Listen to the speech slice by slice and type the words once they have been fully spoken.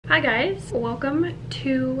Hi guys, welcome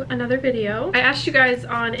to another video. I asked you guys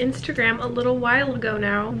on Instagram a little while ago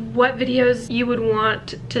now what videos you would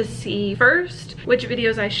want to see first, which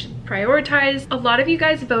videos I should prioritize. A lot of you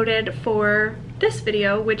guys voted for this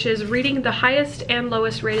video, which is reading the highest and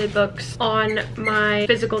lowest rated books on my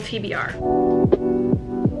physical TBR.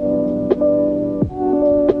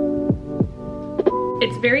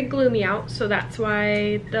 It's very gloomy out, so that's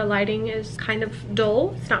why the lighting is kind of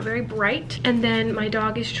dull. It's not very bright. And then my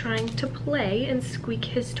dog is trying to play and squeak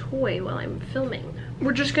his toy while I'm filming.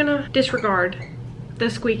 We're just gonna disregard the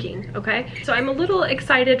squeaking, okay? So I'm a little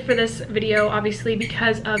excited for this video, obviously,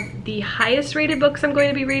 because of the highest rated books I'm going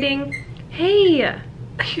to be reading. Hey,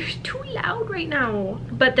 you're too loud right now.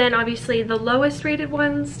 But then obviously the lowest rated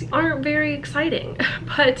ones aren't very exciting,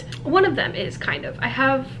 but one of them is kind of. I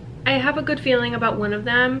have a good feeling about one of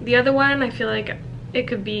them. The other one, I feel like it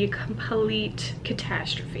could be a complete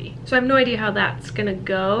catastrophe. So I have no idea how that's gonna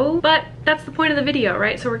go, but that's the point of the video,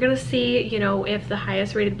 right? So we're gonna see, you know, if the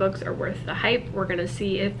highest rated books are worth the hype. We're gonna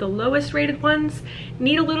see if the lowest rated ones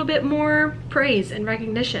need a little bit more praise and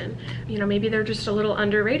recognition. You know, maybe they're just a little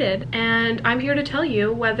underrated, and I'm here to tell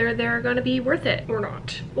you whether they're gonna be worth it or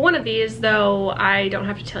not. One of these, though, I don't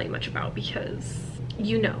have to tell you much about because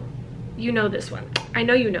you know this one. I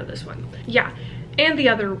know you know this one. Yeah, and the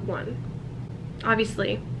other one.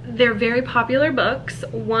 Obviously, they're very popular books.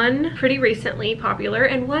 One pretty recently popular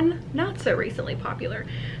and one not so recently popular.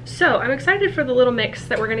 So I'm excited for the little mix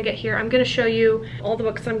that we're gonna get here. I'm gonna show you all the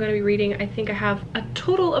books I'm gonna be reading. I think I have a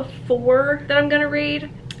total of 4 that I'm gonna read.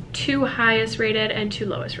 2 highest rated and 2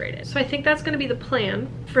 lowest rated. So I think that's going to be the plan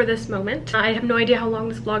for this moment. I have no idea how long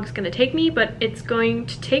this vlog is going to take me, but it's going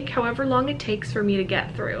to take however long it takes for me to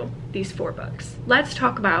get through these 4 books. Let's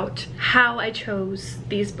talk about how I chose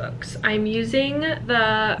these books. I'm using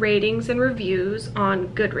the ratings and reviews on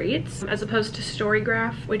Goodreads as opposed to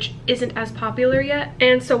Storygraph, which isn't as popular yet.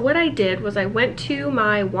 And so what I did was I went to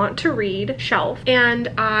my want to read shelf and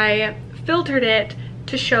I filtered it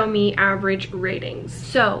to show me average ratings.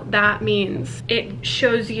 So that means it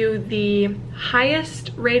shows you the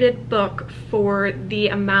highest rated book for the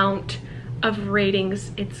amount of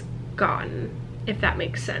ratings it's gotten, if that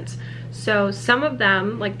makes sense. So some of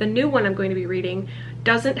them, like the new one I'm going to be reading,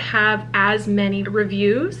 doesn't have as many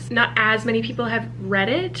reviews. Not as many people have read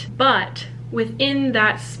it, but within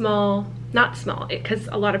that small, not small, because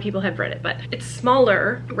a lot of people have read it, but it's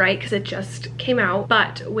smaller, right? Because it just came out.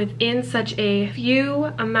 But within such a few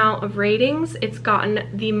amount of ratings, it's gotten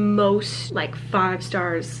the most, like 5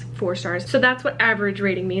 stars, 4 stars. So that's what average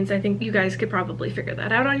rating means. I think you guys could probably figure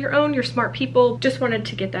that out on your own. You're smart people. Just wanted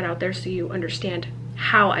to get that out there so you understand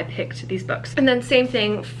how I picked these books. And then same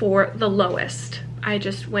thing for the lowest. I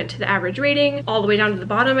just went to the average rating all the way down to the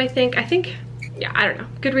bottom, I think. Yeah, I don't know.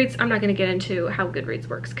 Goodreads, I'm not gonna get into how Goodreads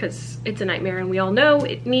works because it's a nightmare and we all know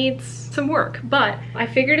it needs some work, but I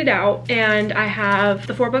figured it out and I have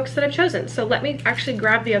the 4 books that I've chosen. So let me actually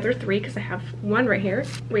grab the other 3 because I have one right here.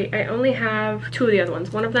 Wait, I only have 2 of the other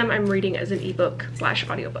ones. One of them I'm reading as an ebook /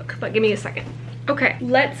 audiobook, but give me a second. Okay,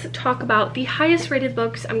 let's talk about the highest rated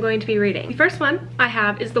books I'm going to be reading. The first one I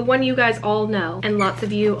have is the one you guys all know and lots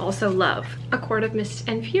of you also love, A Court of Mist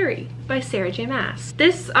and Fury by Sarah J. Maas.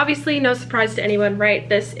 This, obviously, no surprise to anyone, right?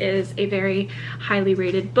 This is a very highly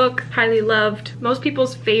rated book, highly loved, most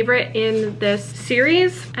people's favorite in this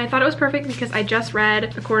series. I thought it was perfect because I just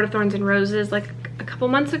read A Court of Thorns and Roses like a couple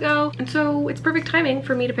months ago, and so it's perfect timing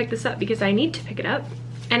for me to pick this up because I need to pick it up.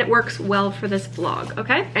 And it works well for this vlog,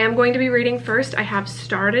 okay? I am going to be reading first. I have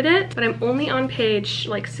started it, but I'm only on page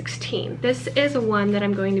like 16. This is one that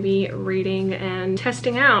I'm going to be reading and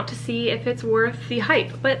testing out to see if it's worth the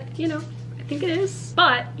hype. But, you know, I think it is,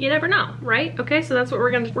 but you never know, right? Okay, so that's what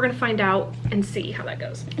we're gonna find out and see how that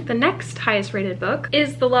goes. The next highest rated book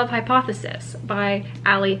is The Love Hypothesis by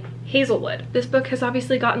Ali Hazelwood. This book has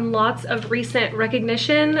obviously gotten lots of recent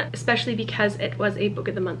recognition, especially because it was a book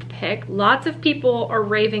of the month pick. Lots of people are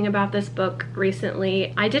raving about this book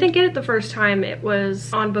recently. I didn't get it the first time it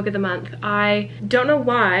was on book of the month. I don't know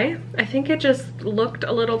why. I think it just looked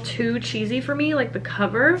a little too cheesy for me, like the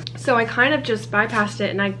cover. So I kind of just bypassed it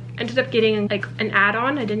and I ended up getting like an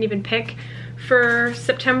add-on. I didn't even pick for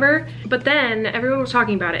September, but then everyone was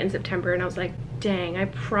talking about it in September and I was like, dang, I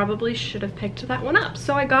probably should have picked that one up.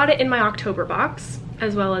 So I got it in my October box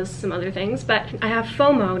as well as some other things, but I have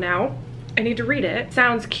FOMO now. I need to read it.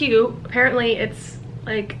 Sounds cute. Apparently it's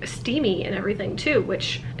like steamy and everything too,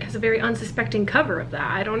 which has a very unsuspecting cover of that.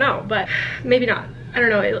 I don't know, but maybe not. I don't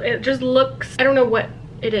know. It just looks, I don't know what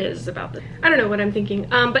it is about the, I don't know what I'm thinking,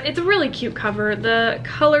 but it's a really cute cover. The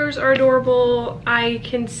colors are adorable. I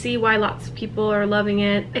can see why lots of people are loving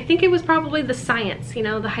it. I think it was probably the science, you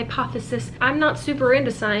know, the hypothesis. I'm not super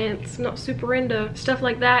into science, not super into stuff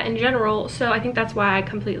like that in general, so I think that's why I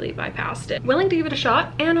completely bypassed it. Willing to give it a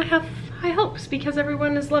shot, and I have high hopes because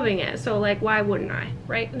everyone is loving it, so like why wouldn't I,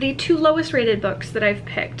 right? The 2 lowest rated books that I've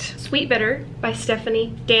picked. Sweet Bitter by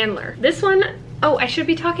Stephanie Danler. This one, oh, I should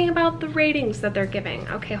be talking about the ratings that they're giving.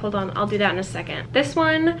 Okay, hold on, I'll do that in a second. This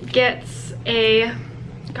one gets a,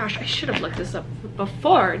 gosh, I should have looked this up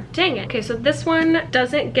before, dang it. Okay, so this one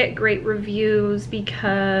doesn't get great reviews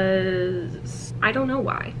because I don't know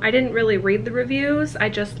why. I didn't really read the reviews, I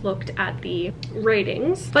just looked at the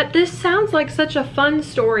ratings. But this sounds like such a fun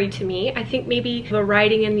story to me. I think maybe the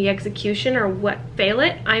writing and the execution are what fail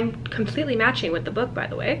it. I'm completely matching with the book, by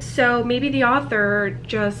the way. So maybe the author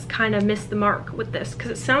just kind of missed the mark with this, because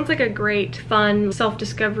it sounds like a great, fun,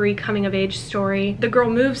 self-discovery, coming-of-age story. The girl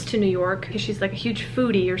moves to New York because she's like a huge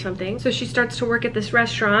foodie or something. So she starts to work at this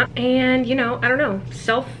restaurant and, you know, I don't know,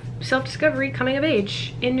 self-discovery, coming of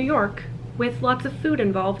age in New York, with lots of food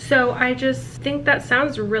involved. So I just think that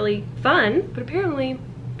sounds really fun, but apparently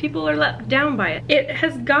people are let down by it. It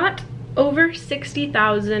has got over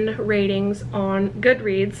 60,000 ratings on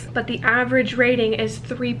Goodreads, but the average rating is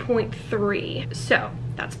 3.3. So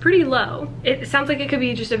that's pretty low. It sounds like it could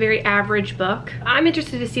be just a very average book. I'm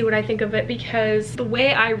interested to see what I think of it because the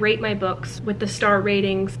way I rate my books with the star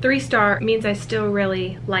ratings, 3-star means I still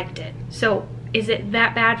really liked it. So is it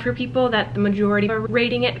that bad for people that the majority are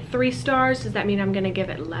rating it 3 stars? Does that mean I'm gonna give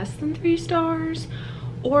it less than 3 stars?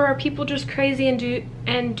 Or are people just crazy and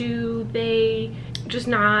do they just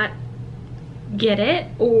not get it?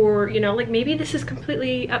 Or, you know, like maybe this is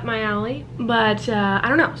completely up my alley, but I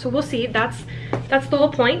don't know. So we'll see. That's the whole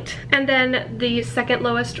point. And then the second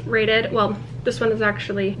lowest rated, well, this one is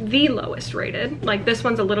actually the lowest rated. Like this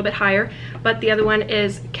one's a little bit higher, but the other one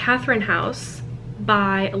is Catherine House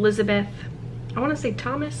by Elizabeth, I want to say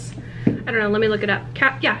Thomas. I don't know, let me look it up.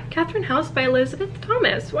 Yeah, Catherine House by Elizabeth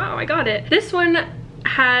Thomas. Wow, I got it. This one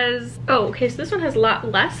has, oh, okay, so this one has a lot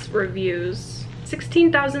less reviews.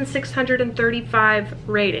 16,635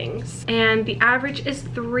 ratings, and the average is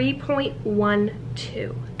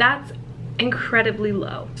 3.12. That's incredibly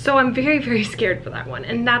low. So I'm very, very scared for that one.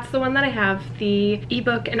 And that's the one that I have the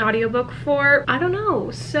ebook and audiobook for. I don't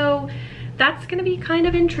know. So that's gonna be kind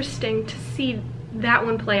of interesting to see that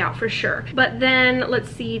one play out for sure. But then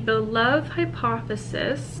let's see, the Love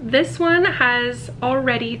Hypothesis. This one has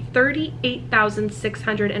already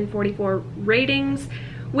 38,644 ratings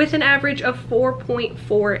with an average of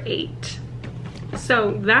 4.48.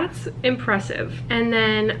 So that's impressive. And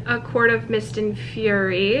then A Court of Mist and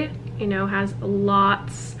Fury, you know, has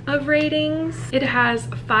lots of ratings. It has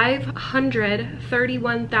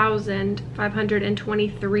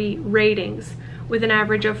 531,523 ratings with an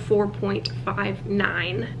average of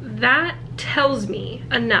 4.59. That tells me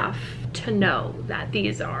enough to know that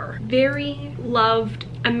these are very loved,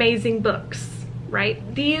 amazing books, right?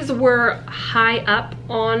 These were high up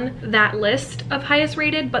on that list of highest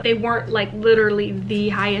rated, but they weren't like literally the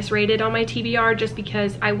highest rated on my TBR, just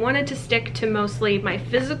because I wanted to stick to mostly my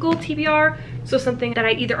physical TBR, so something that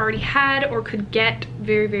I either already had or could get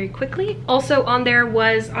very, very quickly. Also on there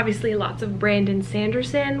was obviously lots of Brandon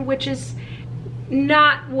Sanderson, which is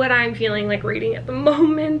not what I'm feeling like reading at the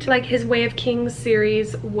moment. Like his Way of Kings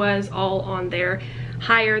series was all on there,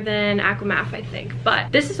 higher than Aquamath, I think.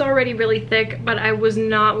 But this is already really thick, but I was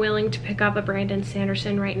not willing to pick up a Brandon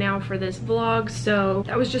Sanderson right now for this vlog, so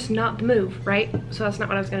that was just not the move, right? So that's not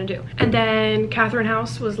what I was gonna do. And then Catherine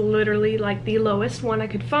House was literally like the lowest one I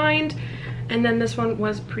could find, and then this one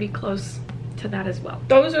was pretty close to that as well.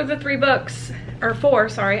 Those are the 3 books, or 4,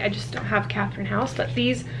 sorry, I just don't have Catherine House, but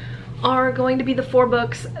these are going to be the 4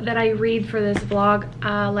 books that I read for this vlog.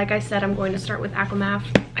 Like I said, I'm going to start with Aquamath.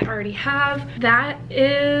 I already have. That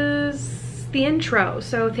is the intro.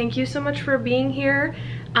 So thank you so much for being here.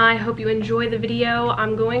 I hope you enjoy the video.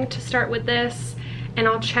 I'm going to start with this and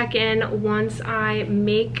I'll check in once I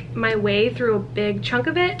make my way through a big chunk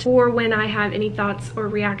of it, or when I have any thoughts or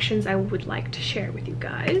reactions I would like to share with you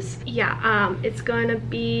guys. Yeah, it's gonna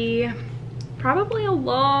be probably a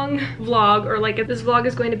long vlog, or like if this vlog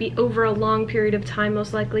is going to be over a long period of time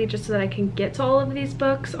most likely, just so that I can get to all of these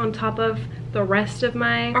books on top of the rest of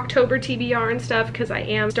my October TBR and stuff, because I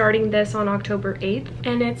am starting this on October 8th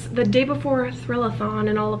and it's the day before Thrillathon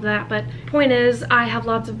and all of that. But point is, I have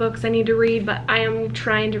lots of books I need to read, but I am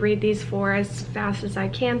trying to read these 4 as fast as I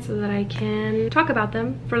can so that I can talk about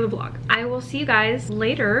them for the vlog. I will see you guys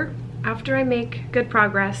later after I make good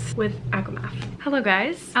progress with ACOMAF. Hello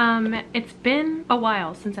guys. It's been a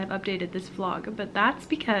while since I've updated this vlog, but that's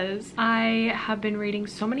because I have been reading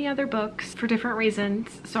so many other books for different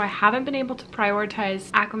reasons, so I haven't been able to prioritize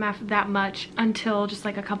ACOMAF that much until just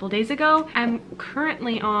like a couple days ago. I'm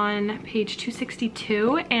currently on page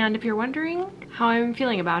 262, and if you're wondering how I'm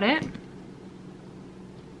feeling about it,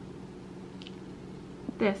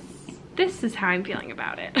 this is how I'm feeling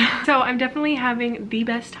about it. So I'm definitely having the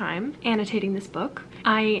best time annotating this book.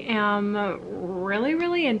 I am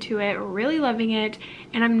really into it, really loving it,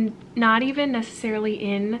 and I'm not even necessarily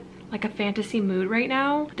in like a fantasy mood right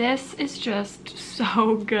now. This is just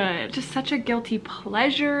so good. Just such a guilty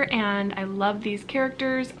pleasure, and I love these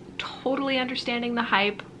characters. Totally understanding the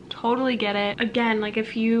hype. Totally get it. Again, like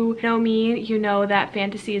if you know me, you know that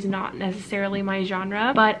fantasy is not necessarily my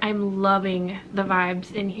genre, but I'm loving the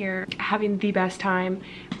vibes in here, having the best time.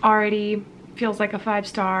 Already feels like a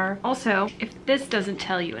 5-star. Also, if this doesn't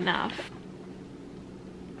tell you enough,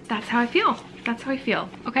 that's how I feel. That's how I feel,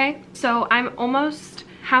 okay? So I'm almost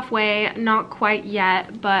halfway, not quite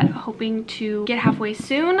yet, but hoping to get halfway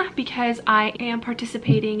soon because I am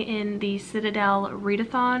participating in the Citadel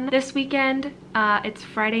readathon this weekend. It's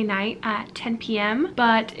Friday night at 10 p.m.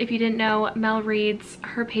 But if you didn't know, Mel reads,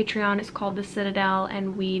 her Patreon is called the Citadel,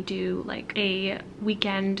 and we do like a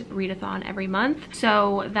weekend readathon every month.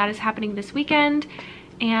 So that is happening this weekend,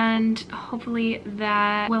 and hopefully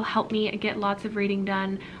that will help me get lots of reading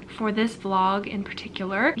done for this vlog in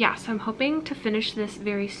particular. Yeah, so I'm hoping to finish this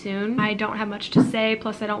very soon. I don't have much to say,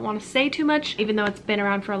 plus I don't want to say too much, even though it's been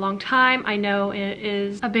around for a long time. I know it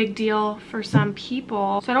is a big deal for some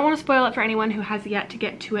people, so I don't want to spoil it for anyone who has yet to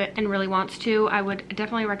get to it and really wants to. I would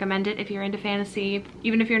definitely recommend it if you're into fantasy.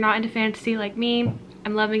 Even if you're not into fantasy like me,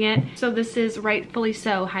 I'm loving it. So this is rightfully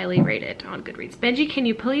so highly rated on Goodreads. Benji, can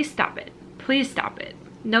you please stop it? Please stop it.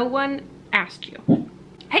 No one asked you.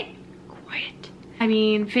 Hey, quiet. I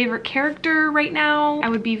mean, favorite character right now, I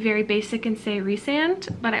would be very basic and say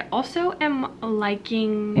Rhysand, but I also am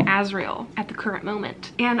liking Azriel at the current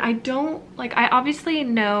moment. And I don't, like, I obviously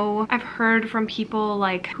know, I've heard from people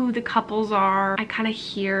like who the couples are. I kind of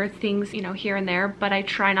hear things, you know, here and there, but I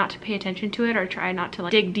try not to pay attention to it, or try not to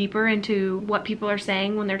like dig deeper into what people are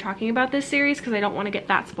saying when they're talking about this series, because I don't want to get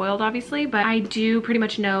that spoiled, obviously. But I do pretty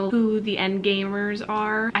much know who the end gamers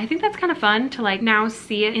are. I think that's kind of fun to like now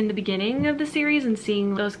see it in the beginning of the series and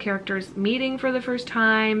seeing those characters meeting for the first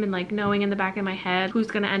time, and like knowing in the back of my head who's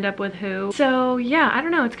gonna end up with who. So yeah, I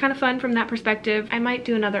don't know, it's kind of fun from that perspective. I might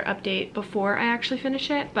do another update before I actually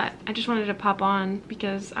finish it, but I just wanted to pop on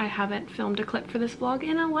because I haven't filmed a clip for this vlog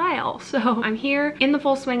in a while. So I'm here in the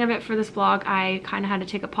full swing of it for this vlog. I kind of had to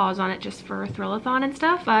take a pause on it just for Thrillathon and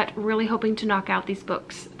stuff, but really hoping to knock out these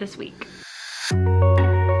books this week.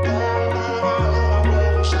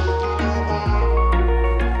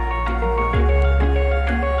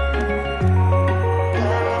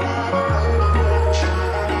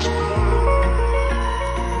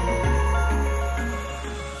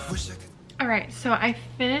 Alright, so I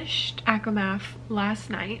finished ACOMAF last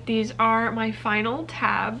night. These are my final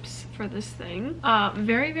tabs for this thing.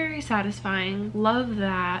 Very satisfying. Love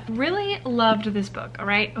that. Really loved this book,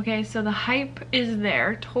 alright? Okay, so the hype is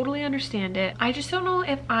there. Totally understand it. I just don't know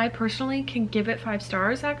if I personally can give it 5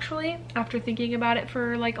 stars, actually, after thinking about it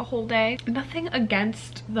for like a whole day. Nothing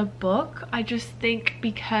against the book. I just think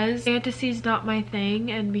because fantasy's not my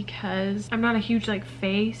thing, and because I'm not a huge like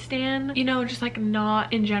fae stan, you know, just like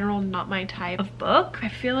not in general, not my type of book, I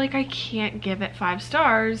feel like I can't give it 5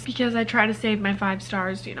 stars because I try to save my 5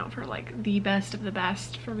 stars, you know, for like the best of the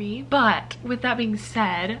best for me. But with that being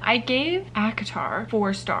said, I gave ACOTAR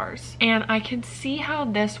 4 stars, and I can see how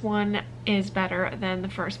this one is better than the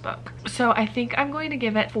first book. So I think I'm going to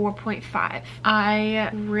give it 4.5.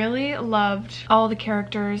 I really loved all the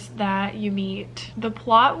characters that you meet. The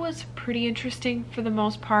plot was pretty interesting for the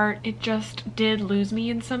most part. It just did lose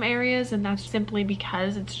me in some areas, and that's simply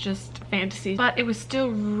because it's just fantasy. But it was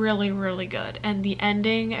still really good. And the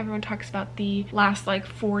ending, everyone talks about the last like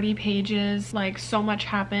 40 pages, like so much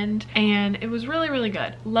happened, and it was really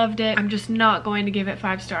good. Loved it. I'm just not going to give it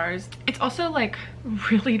 5 stars. It's also like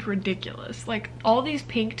really ridiculous. Like all these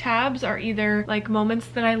pink tabs are either like moments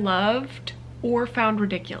that I loved or found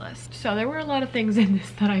ridiculous. So there were a lot of things in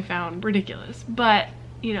this that I found ridiculous, but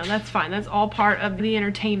you know, that's fine. That's all part of the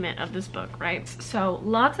entertainment of this book, right? So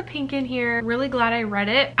lots of pink in here. Really glad I read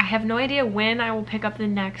it. I have no idea when I will pick up the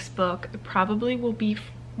next book. It probably won't be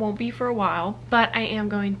for a while, but I am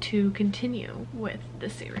going to continue with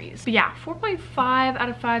the series. But yeah, 4.5 out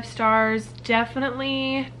of 5 stars.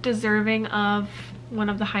 Definitely deserving of one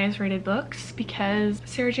of the highest rated books because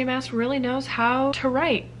Sarah J Maas really knows how to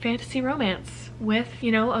write fantasy romance with,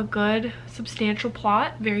 you know, a good substantial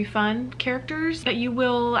plot, very fun characters that you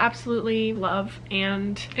will absolutely love,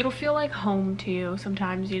 and it'll feel like home to you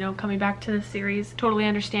sometimes, you know, coming back to this series. Totally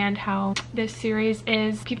understand how this series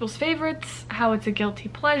is people's favorites, how it's a guilty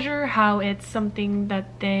pleasure, how it's something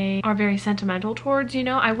that they are very sentimental towards, you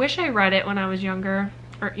know. I wish I read it when I was younger,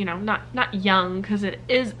 or, you know, not young, because it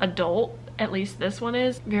is adult. At least this one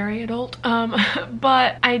is very adult.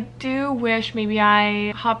 But I do wish maybe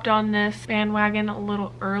I hopped on this bandwagon a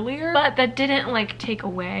little earlier, but that didn't like take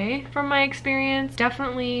away from my experience.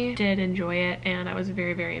 Definitely did enjoy it, and I was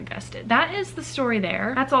very, very invested. That is the story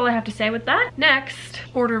there. That's all I have to say with that. Next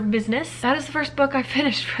order of business. That is the first book I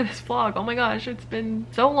finished for this vlog. Oh my gosh, it's been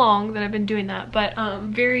so long that I've been doing that, but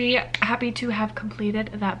very happy to have completed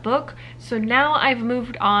that book. So now I've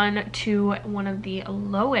moved on to one of the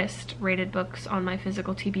lowest rated books on my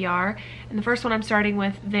physical TBR, and the first one I'm starting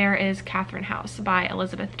with there is Catherine House by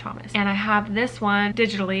Elizabeth Thomas, and I have this one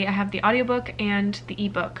digitally. I have the audiobook and the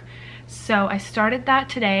ebook, so I started that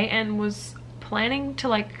today and was planning to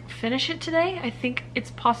like finish it today. I think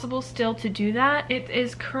it's possible still to do that. It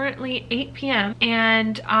is currently 8 p.m.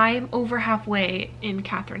 and I'm over halfway in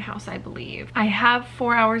Catherine House, I believe. I have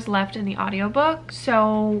 4 hours left in the audiobook,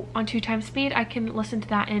 so on 2x speed I can listen to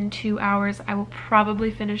that in 2 hours. I will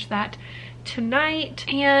probably finish that tonight,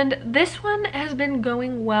 and this one has been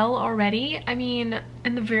going well already. I mean,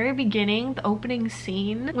 in the very beginning, the opening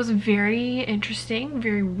scene was very interesting,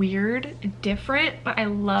 very weird, different, but I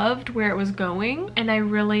loved where it was going, and I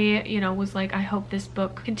really, you know, was like, I hope this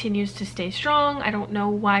book continues to stay strong. I don't know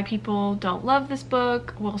why people don't love this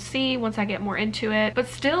book. We'll see once I get more into it, but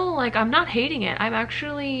still, like, I'm not hating it. I'm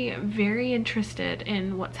actually very interested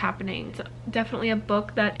in what's happening. It's definitely a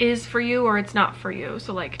book that is for you or it's not for you,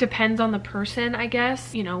 so like depends on the person, I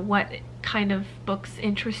guess, you know, what kind of books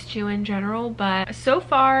interest you in general, but so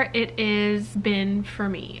far it is been for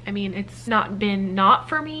me. I mean, it's not been not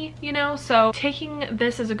for me, you know, so taking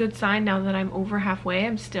this as a good sign. Now that I'm over halfway,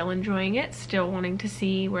 I'm still enjoying it, still wanting to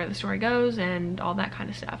see where the story goes and all that kind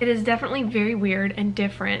of stuff. It is definitely very weird and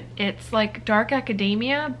different. It's like dark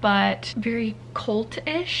academia, but very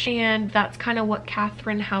cult-ish, and that's kind of what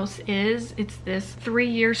Catherine House is. It's this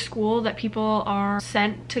 3-year school that people are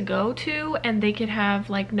sent to go to, and they can have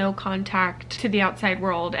like no contact to the outside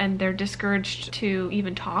world, and they're discouraged to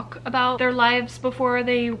even talk about their lives before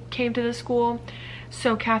they came to the school.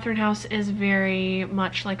 So Catherine House is very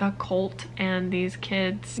much like a cult, and these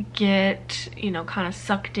kids get, you know, kind of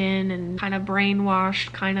sucked in and kind of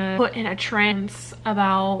brainwashed, kind of put in a trance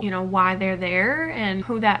about, you know, why they're there and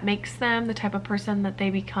who that makes them, the type of person that they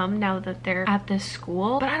become now that they're at this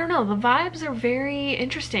school. But I don't know, the vibes are very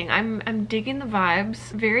interesting. I'm digging the vibes.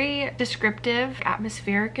 Very descriptive,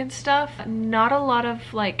 atmospheric and stuff. Not a lot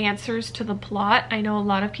of like answers to the plot. I know a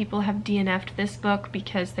lot of people have DNF'd this book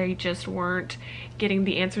because they just weren't getting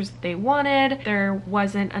the answers that they wanted. There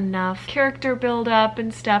wasn't enough character buildup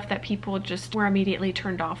and stuff, that people just were immediately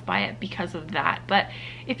turned off by it because of that. But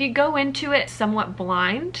if you go into it somewhat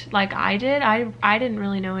blind, like I did, I didn't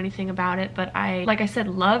really know anything about it, but I, like I said,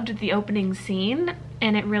 loved the opening scene,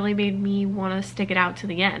 and it really made me want to stick it out to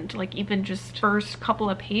the end. Like even just first couple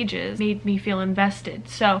of pages made me feel invested.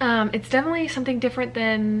 So it's definitely something different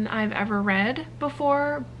than I've ever read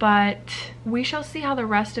before, but we shall see how the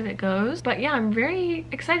rest of it goes. But yeah, I'm very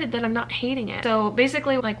excited that I'm not hating it. So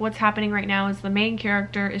basically, like, what's happening right now is the main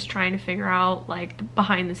character is trying to figure out like the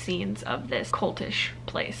behind the scenes of this cultish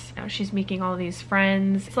place. Now she's making all these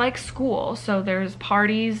friends. It's like school, so there's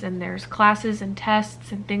parties and there's classes and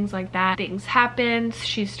tests and things like that. Things happen.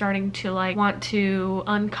 She's starting to like want to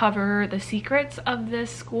uncover the secrets of this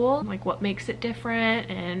school, like what makes it different,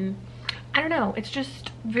 and I don't know, it's just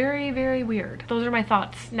very, very weird. Those are my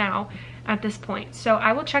thoughts now at this point. So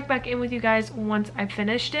I will check back in with you guys once I've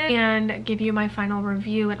finished it and give you my final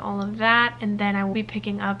review and all of that, and then I will be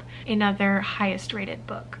picking up another highest rated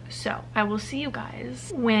book. So I will see you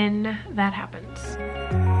guys when that happens.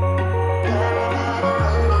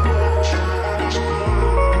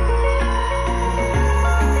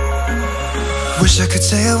 Wish I could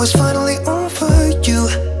say I was finally over you,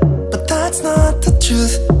 but that's not the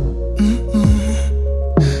truth.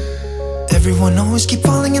 Everyone always keep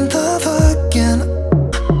falling in love again.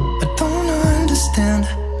 I don't understand.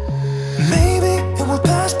 Maybe it will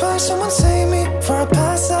pass by, someone save me. Before I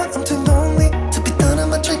pass out, I'm too lonely to be done.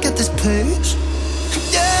 I'm a drink at this place.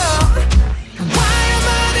 Yeah. Why am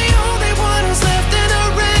I the only one who's left in the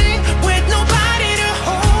rain with nobody to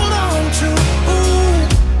hold on to?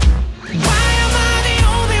 Why am I the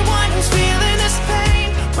only one who's feeling this pain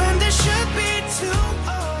when there should be two?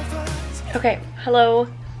 Hello,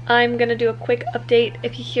 I'm gonna do a quick update.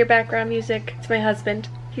 If you hear background music, it's my husband.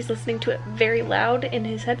 He's listening to it very loud in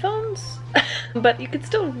his headphones, but you can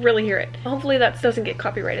still really hear it. Hopefully that doesn't get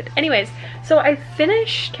copyrighted. Anyways, so I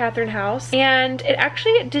finished Catherine House and it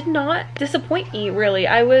actually did not disappoint me, really.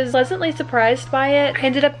 I was pleasantly surprised by it. I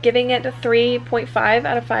ended up giving it a 3.5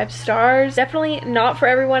 out of 5 stars. Definitely not for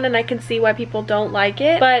everyone, and I can see why people don't like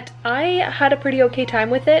it, but I had a pretty okay time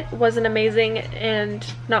with it. It wasn't amazing and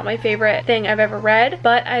not my favorite thing I've ever read,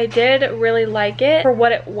 but I did really like it for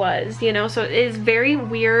what it was, you know? So it is very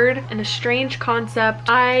weird and a strange concept.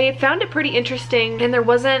 I found it pretty interesting, and there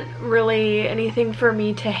wasn't really anything for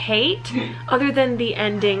me to hate other than the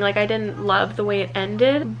ending. Like, I didn't love the way it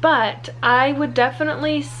ended, but I would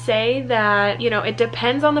definitely say that, you know, it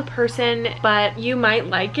depends on the person, but you might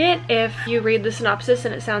like it if you read the synopsis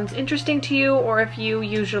and it sounds interesting to you, or if you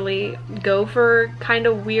usually go for kind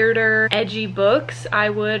of weirder, edgy books.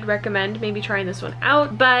 I would recommend maybe trying this one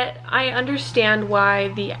out, but I understand why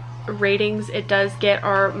the ratings it does get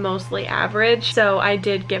are mostly average, so I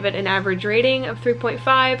did give it an average rating of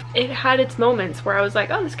 3.5. It had its moments where I was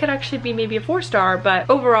like, oh, this could actually be maybe a 4-star, but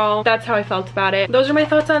overall that's how I felt about it. Those are my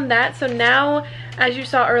thoughts on that. So now, as you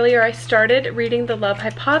saw earlier, I started reading The Love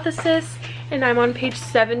Hypothesis and I'm on page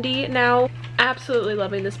 70 now. Absolutely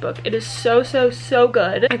loving this book. It is so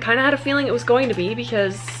good. I kind of had a feeling it was going to be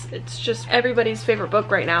because it's just everybody's favorite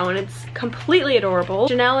book right now and it's completely adorable.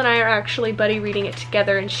 Janelle and I are actually buddy reading it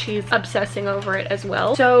together and she's obsessing over it as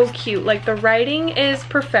well. So cute. Like, the writing is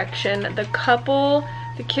perfection. The couple,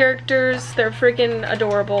 the characters, they're freaking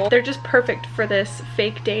adorable. They're just perfect for this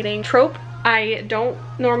fake dating trope. I don't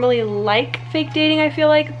normally like fake dating. I feel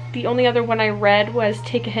like the only other one I read was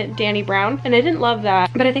Take a Hint, Danny Brown, and I didn't love that,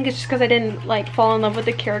 but I think it's just because I didn't like fall in love with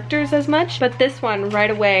the characters as much. But this one, right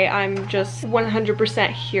away, I'm just 100%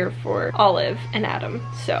 here for Olive and Adam.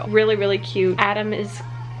 So really cute. Adam is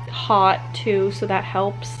hot too, so that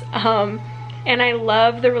helps. And I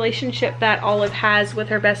love the relationship that Olive has with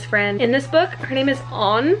her best friend in this book. Her name is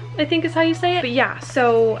On, I think is how you say it. But yeah,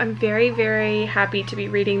 so I'm very happy to be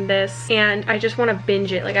reading this, and I just want to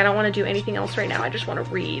binge it. Like, I don't want to do anything else right now. I just want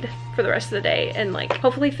to read for the rest of the day and like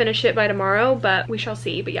hopefully finish it by tomorrow, but we shall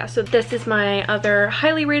see. But yeah, so this is my other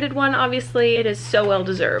highly rated one. Obviously, it is so well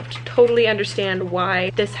deserved. Totally understand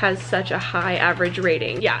why this has such a high average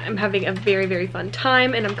rating. Yeah, I'm having a very fun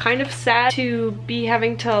time, and I'm kind of sad to be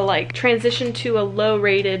having to like transition to a low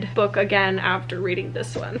rated book again after reading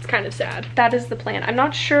this one. It's kind of sad. That is the plan. I'm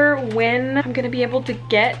not sure when I'm gonna be able to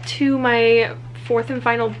get to my 4th and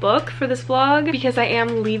final book for this vlog because I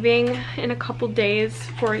am leaving in a couple days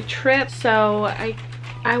for a trip, so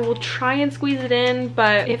I will try and squeeze it in,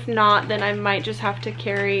 but if not, then I might just have to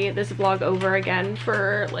carry this vlog over again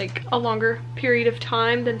for like a longer period of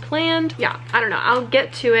time than planned. Yeah, I don't know. I'll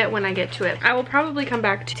get to it when I get to it. I will probably come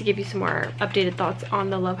back to give you some more updated thoughts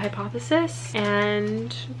on The Love Hypothesis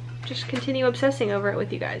and just continue obsessing over it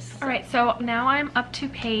with you guys. All right, so now I'm up to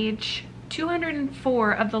page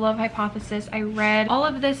 204 of The Love Hypothesis. I read all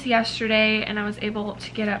of this yesterday and I was able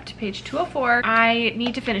to get up to page 204. I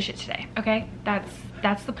need to finish it today, okay?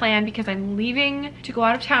 That's the plan because I'm leaving to go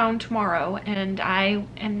out of town tomorrow and I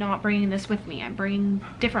am not bringing this with me. I'm bringing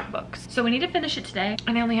different books. So we need to finish it today,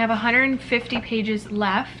 and I only have 150 pages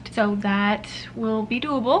left, so that will be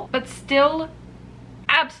doable, but still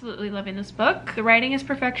absolutely loving this book. The writing is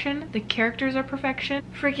perfection. The characters are perfection.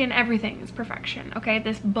 Freaking everything is perfection, okay?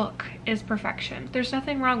 This book is perfection. There's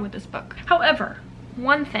nothing wrong with this book. However,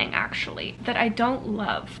 one thing actually that I don't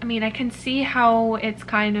love, I mean, I can see how it's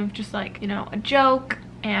kind of just like, you know, a joke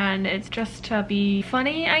and it's just to be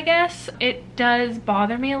funny, I guess. It does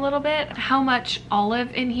bother me a little bit how much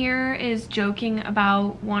Olive in here is joking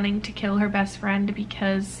about wanting to kill her best friend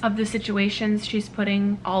because of the situations she's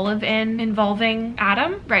putting Olive in involving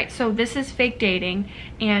Adam. Right, so this is fake dating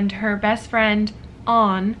and her best friend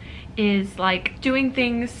On is like doing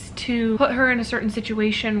things to put her in a certain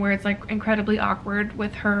situation where it's like incredibly awkward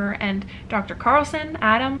with her and Dr. Carlson,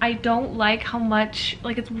 Adam. I don't like how much,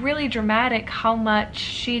 like, it's really dramatic how much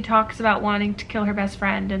she talks about wanting to kill her best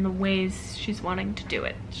friend and the ways she's wanting to do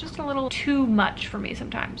it. It's just a little too much for me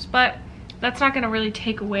sometimes, but that's not going to really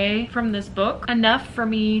take away from this book enough for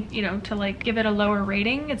me, you know, to like give it a lower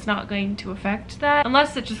rating. It's not going to affect that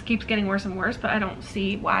unless it just keeps getting worse and worse, but I don't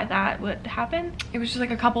see why that would happen. It was just like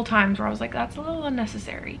a couple times where I was like, that's a little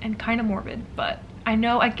unnecessary and kind of morbid, but I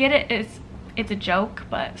know, I get it. it's a joke,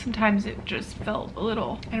 but sometimes it just felt a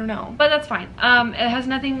little, I don't know, but that's fine. It has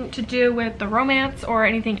nothing to do with the romance or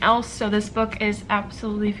anything else, so this book is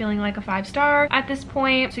absolutely feeling like a 5-star at this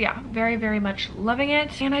point. So yeah, very, very much loving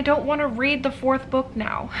it, and I don't want to read the 4th book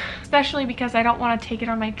now, especially because I don't want to take it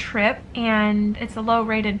on my trip, and it's a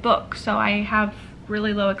low-rated book, so I have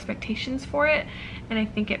really low expectations for it, and I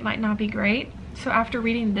think it might not be great. So after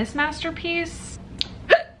reading this masterpiece,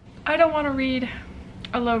 I don't want to read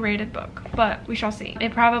a low-rated book, but we shall see.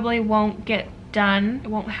 It probably won't get done. It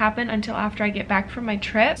won't happen until after I get back from my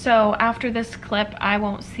trip. So after this clip, I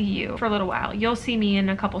won't see you for a little while. You'll see me in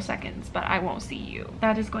a couple seconds, but I won't see you.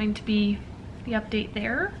 That is going to be the update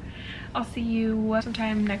there. I'll see you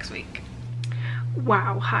sometime next week.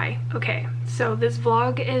 Wow, hi. Okay, so this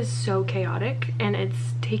vlog is so chaotic, and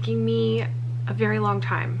it's taking me a very long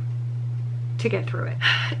time to get through it.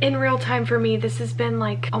 In real time for me, this has been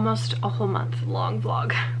like almost a whole month long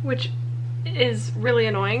vlog, which is really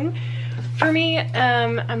annoying for me.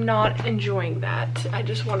 I'm not enjoying that. I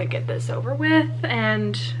just want to get this over with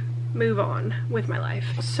and move on with my life.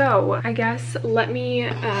 So I guess let me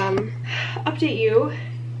update you.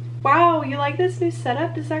 Wow, you like this new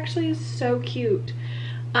setup? This actually is so cute.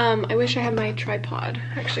 I wish I had my tripod.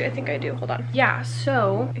 Actually, I think I do. Hold on. Yeah,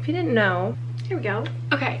 so if you didn't know, here we go.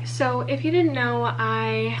 Okay, so if you didn't know,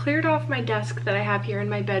 I cleared off my desk that I have here in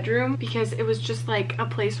my bedroom because it was just like a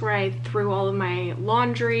place where I threw all of my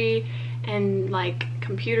laundry and like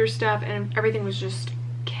computer stuff, and everything was just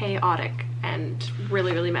chaotic and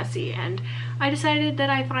really, really messy, and I decided that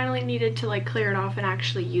I finally needed to like clear it off and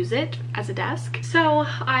actually use it as a desk. So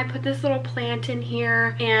I put this little plant in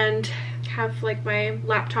here and have like my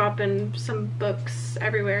laptop and some books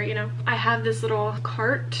everywhere, you know. I have this little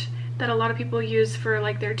cart that a lot of people use for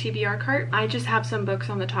like their TBR cart. I just have some books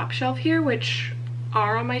on the top shelf here which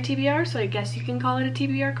are on my TBR, so I guess you can call it a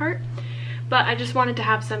TBR cart, but I just wanted to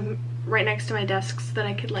have some right next to my desk so that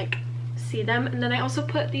I could like see them. And then I also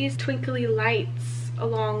put these twinkly lights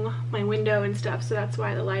along my window and stuff, so that's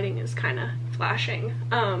why the lighting is kind of flashing.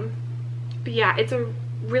 But yeah, it's a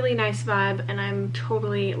really nice vibe, and I'm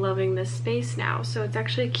totally loving this space now. So it's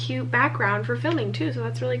actually a cute background for filming too, so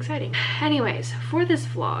that's really exciting. Anyways, for this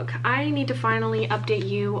vlog, I need to finally update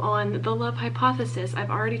you on the love hypothesis.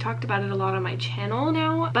 I've already talked about it a lot on my channel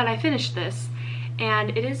now, but I finished this,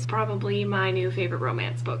 and it is probably my new favorite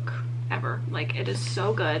romance book ever. Like, it is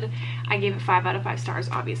so good. I gave it 5 out of 5 stars,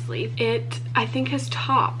 obviously. It, I think, has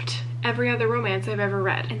topped every other romance I've ever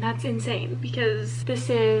read, and that's insane because this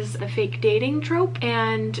is a fake dating trope.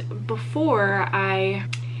 And before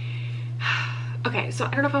okay, so I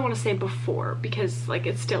don't know if I want to say before because like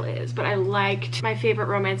it still is, but I liked, my favorite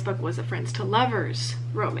romance book was a Friends to Lovers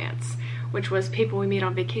romance, which was People We Meet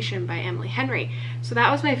on Vacation by Emily Henry. So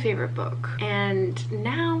that was my favorite book, and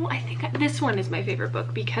now I think this one is my favorite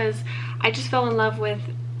book because I just fell in love with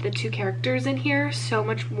the 2 characters in here so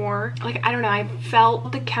much more. Like, I don't know, I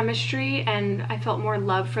felt the chemistry and I felt more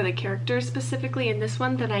love for the characters specifically in this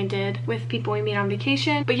one than I did with People We Meet on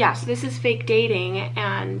Vacation. But yeah, so this is fake dating,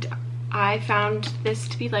 and I found this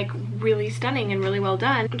to be like really stunning and really well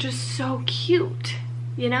done. Just so cute,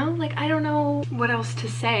 you know? Like, I don't know what else to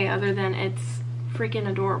say other than it's freaking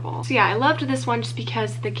adorable. So yeah, I loved this one just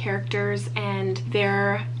because the characters and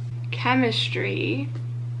their chemistry,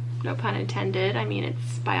 no pun intended, I mean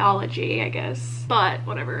it's biology I guess, but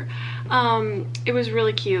whatever. It was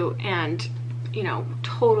really cute, and you know,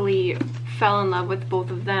 totally fell in love with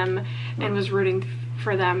both of them and was rooting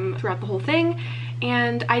for them throughout the whole thing.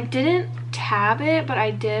 And I didn't tab it, but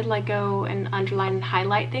I did like go and underline and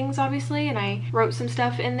highlight things obviously, and I wrote some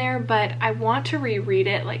stuff in there, but I want to reread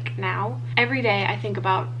it like now. Every day I think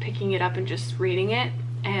about picking it up and just reading it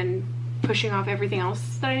and pushing off everything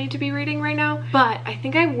else that I need to be reading right now. But I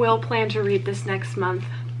think I will plan to read this next month,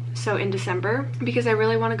 so in December, because I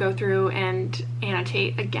really want to go through and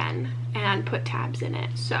annotate again and put tabs in it.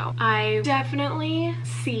 So I definitely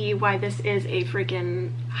see why this is a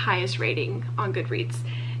freaking highest rating on Goodreads.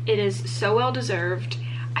 It is so well deserved.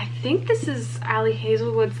 I think this is Allie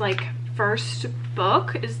Hazelwood's like first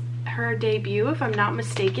book, is her debut if I'm not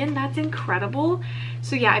mistaken. That's incredible.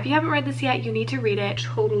 So yeah, if you haven't read this yet, you need to read it.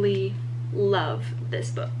 Totally love this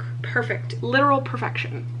book. Perfect, literal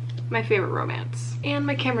perfection. My favorite romance. And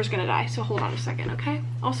my camera's gonna die, so hold on a second, okay?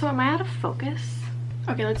 Also, am I out of focus?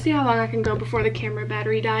 Okay, let's see how long I can go before the camera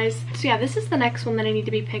battery dies. So yeah, this is the next one that I need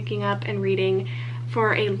to be picking up and reading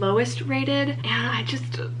for a lowest rated, and I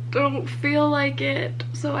just don't feel like it,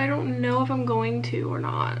 so I don't know if I'm going to or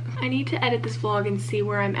not. I need to edit this vlog and see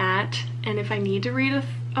where I'm at and if I need to read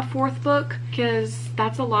a 4th book, because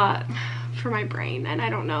that's a lot for my brain, and I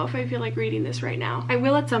don't know if I feel like reading this right now. I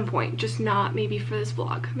will at some point, just not maybe for this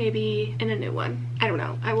vlog, maybe in a new one. I don't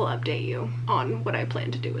know. I will update you on what I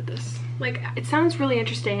plan to do with this. Like, it sounds really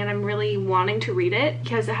interesting and I'm really wanting to read it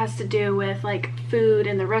because it has to do with like food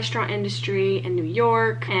and the restaurant industry in New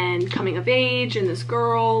York and coming of age and this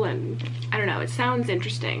girl, and I don't know, it sounds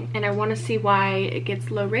interesting and I want to see why it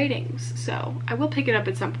gets low ratings. So I will pick it up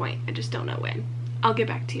at some point. I just don't know when. I'll get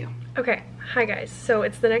back to you. Okay, hi guys. So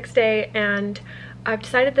it's the next day and I've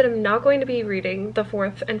decided that I'm not going to be reading the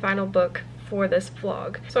fourth and final book for this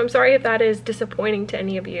vlog. So I'm sorry if that is disappointing to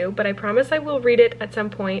any of you, but I promise I will read it at some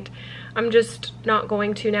point. I'm just not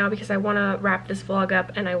going to now because I want to wrap this vlog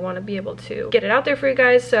up and I want to be able to get it out there for you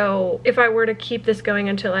guys. So if I were to keep this going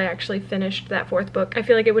until I actually finished that fourth book, I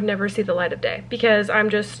feel like it would never see the light of day because I'm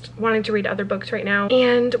just wanting to read other books right now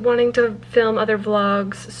and wanting to film other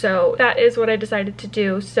vlogs. So that is what I decided to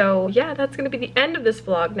do. So yeah, that's going to be the end of this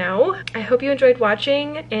vlog now. I hope you enjoyed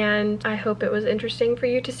watching and I hope it was interesting for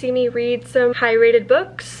you to see me read some high-rated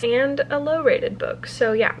books and a low-rated book.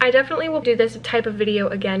 So yeah, I definitely will do this type of video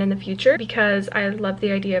again in the future because I love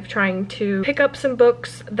the idea of trying to pick up some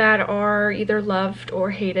books that are either loved or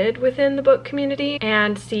hated within the book community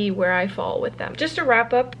and see where I fall with them. Just to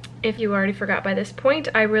wrap up, if you already forgot by this point,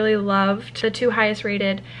 I really loved the two highest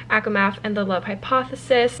rated, Akamath and The Love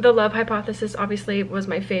Hypothesis. The Love Hypothesis obviously was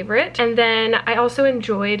my favorite. And then I also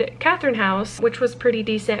enjoyed Catherine House, which was pretty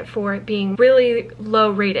decent for it being really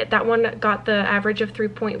low rated. That one got the average of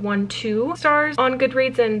 3.12 stars on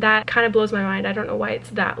Goodreads, and that kind of blows my mind. I don't know why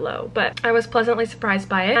it's that low, but I was pleasantly surprised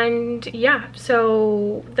by it. And yeah,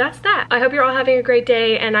 so that's that. I hope you're all having a great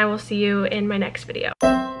day and I will see you in my next video.